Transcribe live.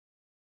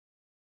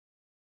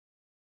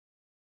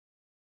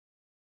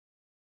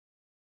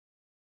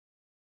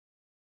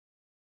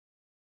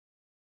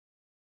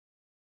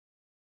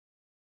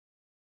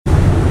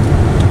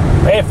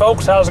Hey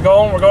folks, how's it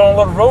going? We're going on a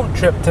little road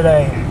trip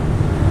today.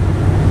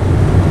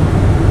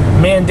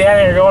 Me and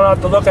Danny are going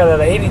out to look at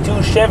an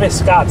 82 Chevy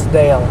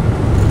Scottsdale.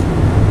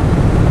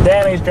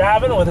 Danny's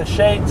driving with his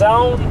shades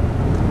on.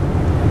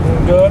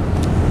 Doing good.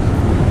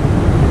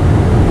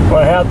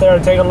 We're out there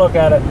and take a look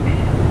at it.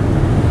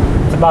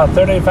 It's about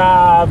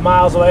 35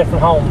 miles away from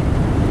home.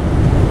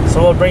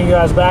 So we'll bring you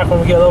guys back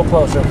when we get a little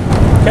closer.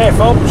 Okay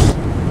folks,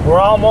 we're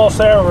almost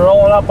there. We're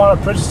rolling up on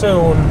it pretty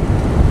soon.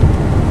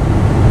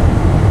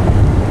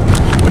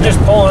 We're just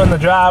pulling in the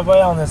driveway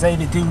on this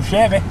 82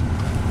 Chevy.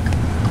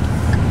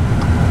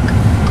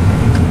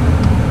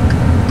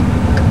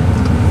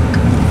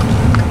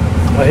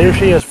 Well, here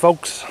she is,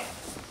 folks.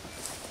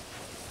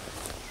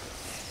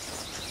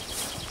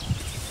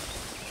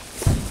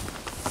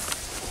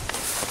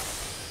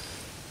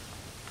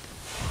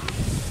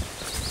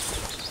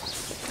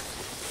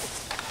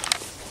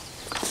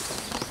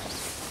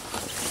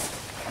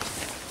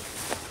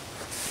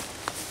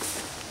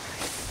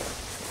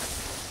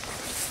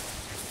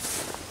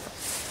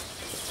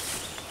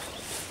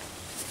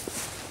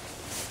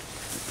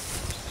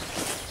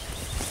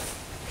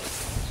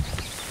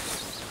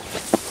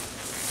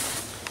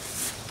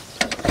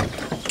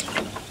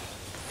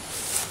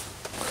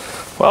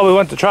 Well, we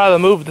went to try to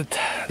move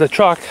the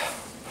truck,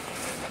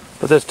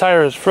 but this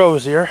tire is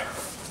froze here.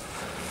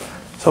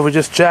 So we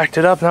just jacked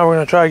it up. Now we're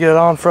going to try to get it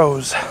on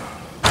froze.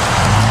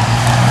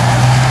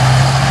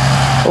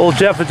 Old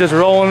Jeff is just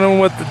rolling in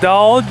with the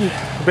Dodge,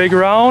 big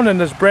round,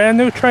 and this brand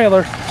new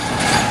trailer. Folks,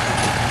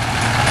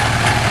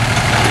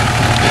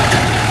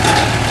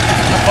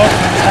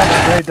 we just have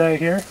a great day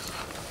here.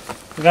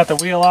 We got the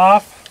wheel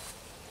off.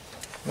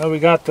 Now we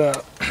got the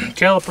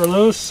caliper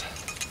loose.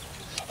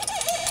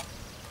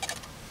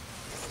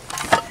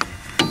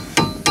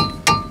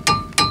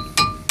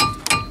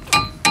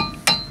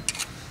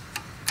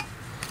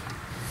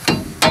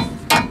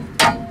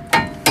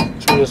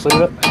 Just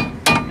leave it? Yeah,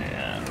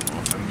 I don't know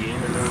if I'm getting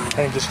it.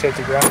 And just take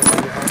the ground.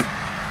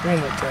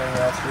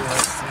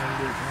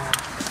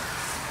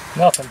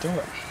 Nothing to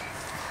it.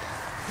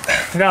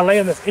 You gotta lay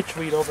in this itch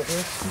weed over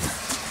here.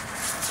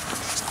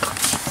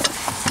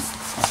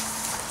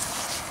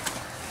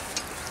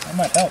 That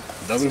might help.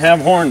 It doesn't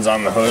have horns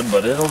on the hood,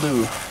 but it'll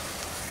do.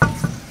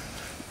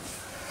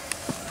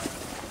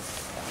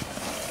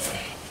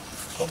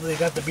 Hopefully they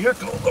got the beer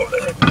cold over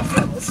there.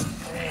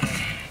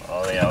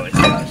 Oh, they always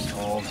got us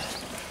told.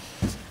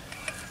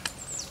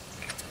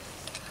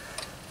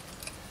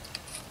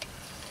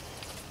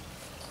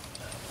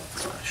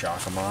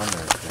 Shock them on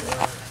there.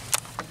 Yeah.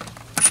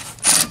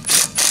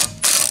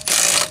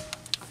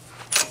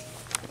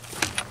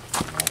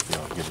 I'll be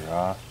able to get it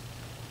off,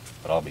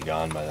 but I'll be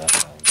gone by that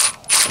time.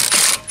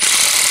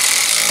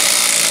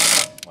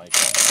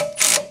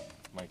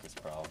 Mike is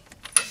proud.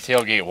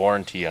 Tailgate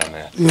warranty on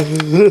that.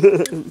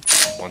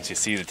 Once you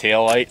see the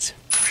tail lights,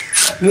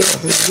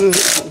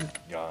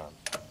 gone.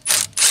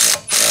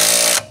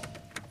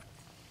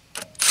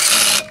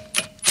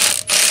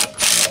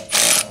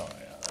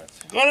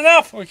 Good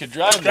enough. We could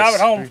drive it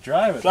home.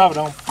 Drive it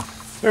home.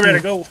 We're ready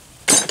to go.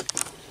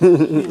 So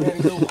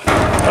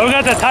we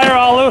got the tire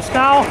all loose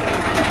now.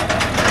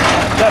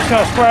 Just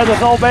gonna square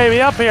this old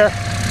baby up here.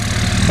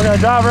 We're gonna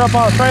drive her up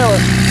on a trailer.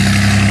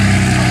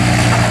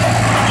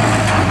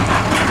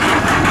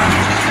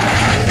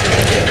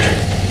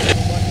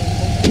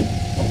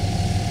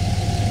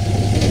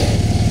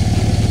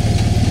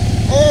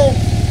 Oh,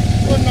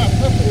 good enough.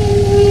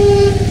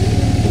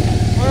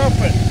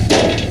 Perfect.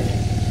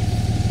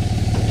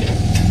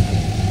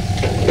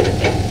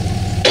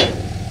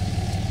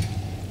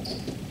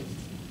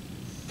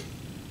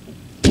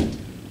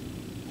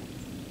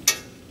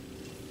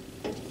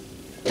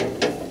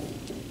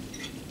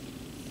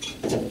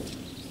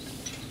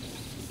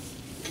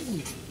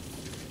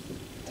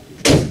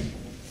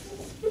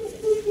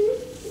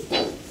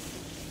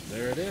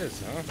 There it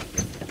is, huh?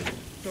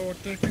 So I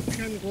think you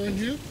can go in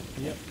here?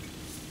 Yep.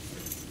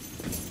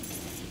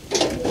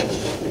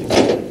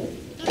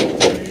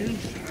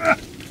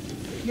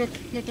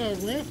 Not a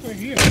ramp right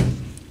here.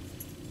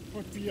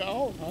 Would be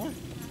out, huh?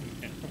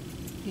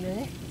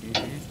 Yeah.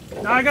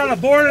 Now I got a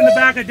board in the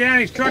back of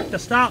Danny's truck to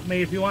stop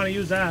me if you want to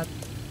use that.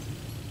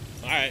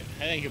 Alright,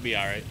 I think you'll be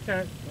alright.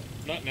 Okay.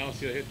 Nothing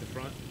else, you'll hit the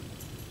front.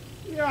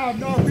 Yeah,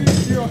 no big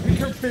deal. You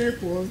can pay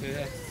for it.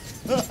 Yeah.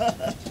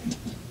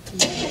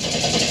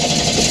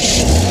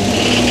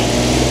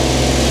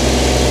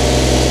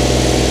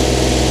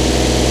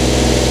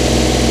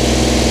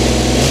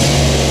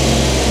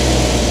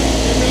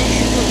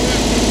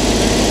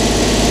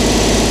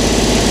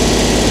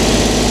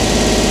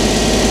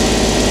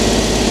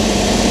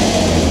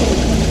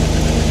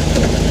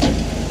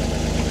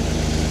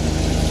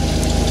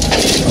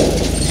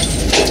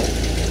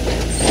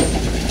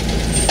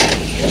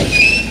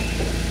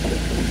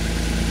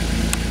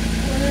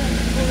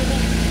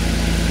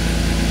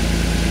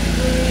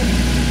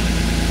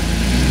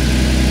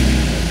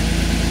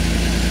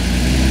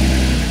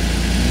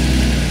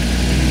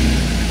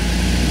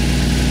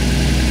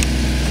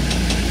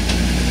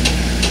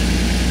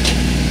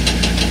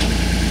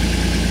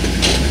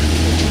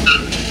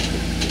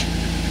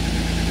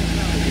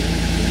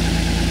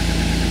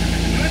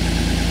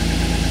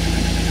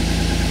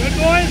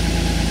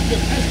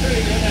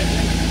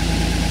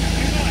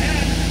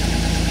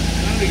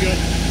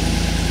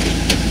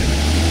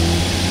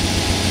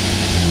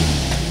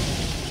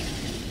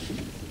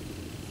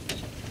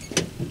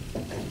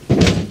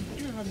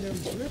 I've never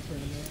slipper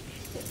in there.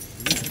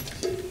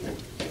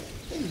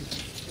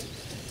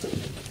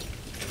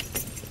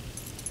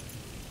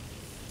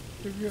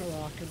 The real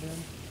rocker then.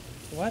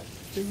 What?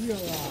 The real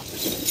rock.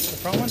 The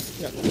front one?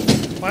 Yeah.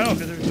 Well, I know,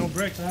 because there's no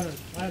brakes. I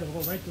had to go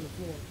right to the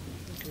floor.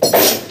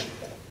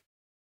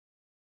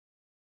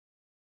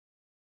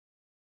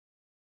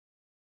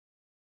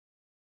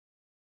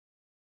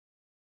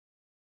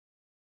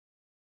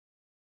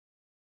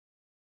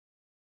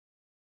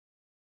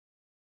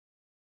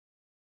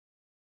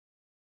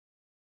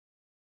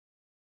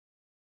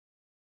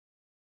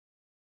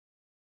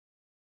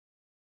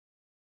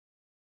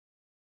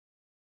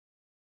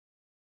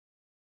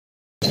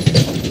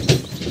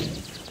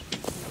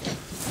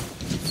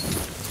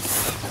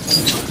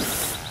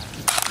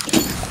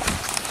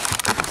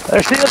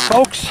 There she is,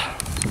 folks.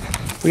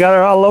 We got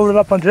her all loaded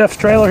up on Jeff's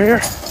trailer here.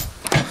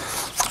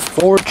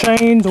 4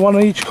 chains, 1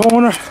 on each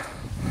corner.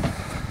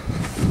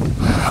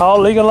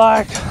 All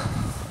legal-like.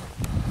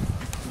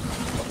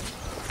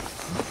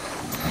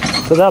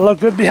 Does that look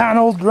good behind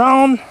old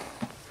drone?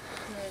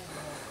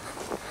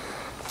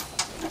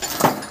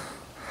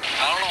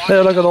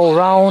 There, look at old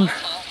round.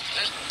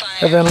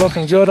 Everything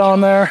looking good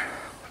on there.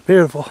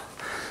 Beautiful.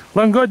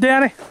 Looking good,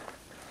 Danny?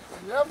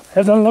 Yep.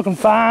 Everything looking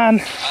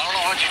fine.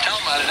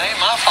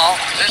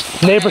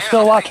 Neighbor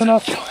still watching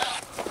us? There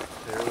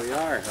we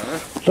are, huh?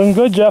 Looking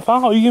good, Jeff.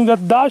 Oh, you even got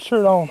the Dodge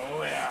shirt on.